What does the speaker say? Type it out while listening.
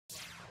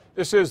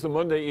This is the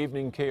Monday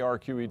evening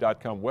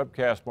KRQE.com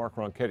webcast. Mark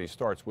Ronchetti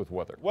starts with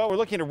weather. Well, we're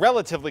looking at a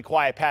relatively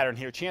quiet pattern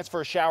here. Chance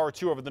for a shower or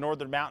two over the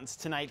northern mountains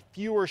tonight.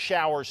 Fewer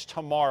showers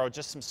tomorrow.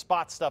 Just some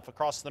spot stuff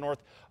across the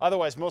north.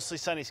 Otherwise, mostly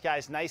sunny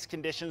skies. Nice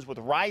conditions with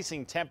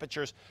rising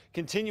temperatures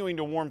continuing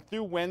to warm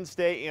through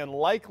Wednesday and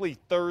likely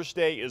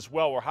Thursday as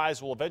well, where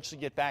highs will eventually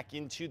get back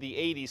into the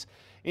 80s.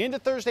 Into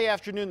Thursday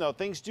afternoon, though,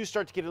 things do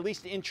start to get at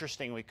least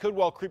interesting. We could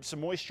well creep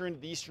some moisture into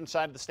the eastern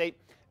side of the state.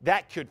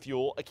 That could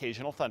fuel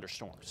occasional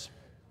thunderstorms.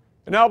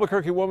 An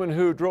Albuquerque woman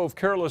who drove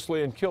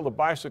carelessly and killed a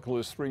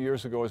bicyclist 3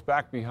 years ago is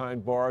back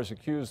behind bars,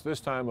 accused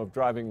this time of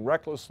driving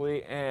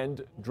recklessly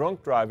and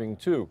drunk driving,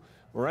 too.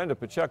 Miranda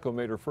Pacheco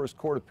made her first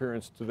court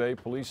appearance today.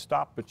 Police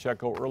stopped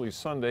Pacheco early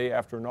Sunday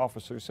after an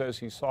officer says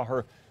he saw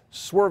her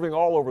swerving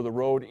all over the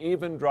road,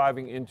 even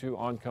driving into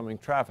oncoming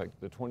traffic.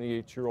 The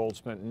 28-year-old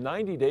spent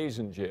 90 days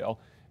in jail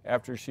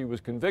after she was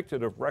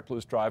convicted of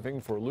reckless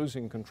driving for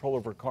losing control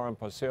of her car in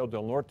Paseo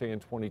del Norte in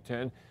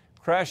 2010.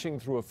 Crashing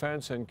through a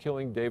fence and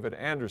killing David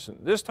Anderson.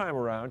 This time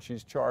around,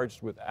 she's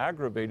charged with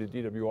aggravated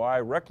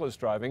DWI, reckless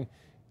driving,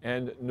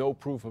 and no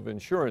proof of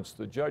insurance.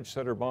 The judge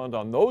set her bond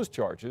on those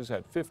charges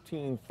at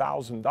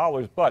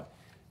 $15,000, but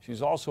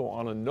she's also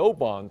on a no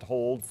bond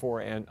hold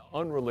for an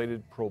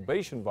unrelated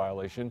probation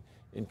violation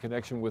in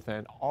connection with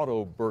an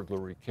auto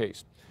burglary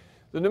case.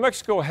 The New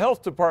Mexico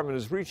Health Department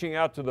is reaching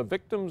out to the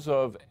victims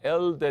of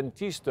El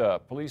Dentista.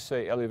 Police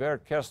say Eliver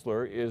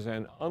Kessler is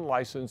an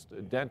unlicensed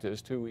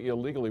dentist who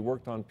illegally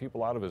worked on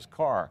people out of his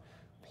car.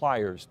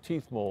 Pliers,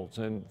 teeth molds,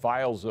 and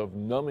vials of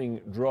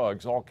numbing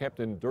drugs, all kept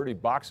in dirty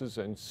boxes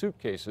and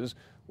suitcases,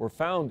 were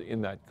found in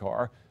that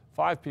car.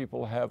 5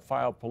 people have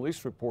filed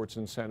police reports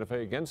in Santa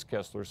Fe against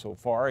Kessler so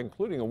far,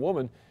 including a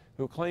woman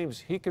who claims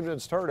he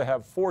convinced her to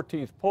have 4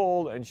 teeth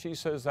pulled, and she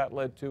says that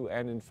led to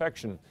an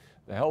infection.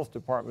 The health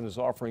department is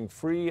offering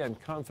free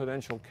and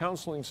confidential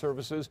counseling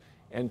services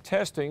and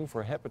testing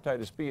for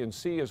hepatitis B and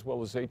C as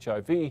well as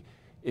HIV.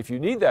 If you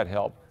need that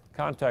help,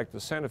 contact the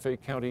Santa Fe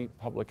County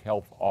Public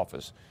Health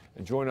Office.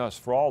 And join us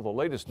for all the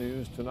latest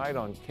news tonight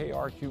on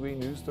KRQE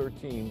News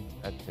 13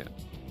 at 10.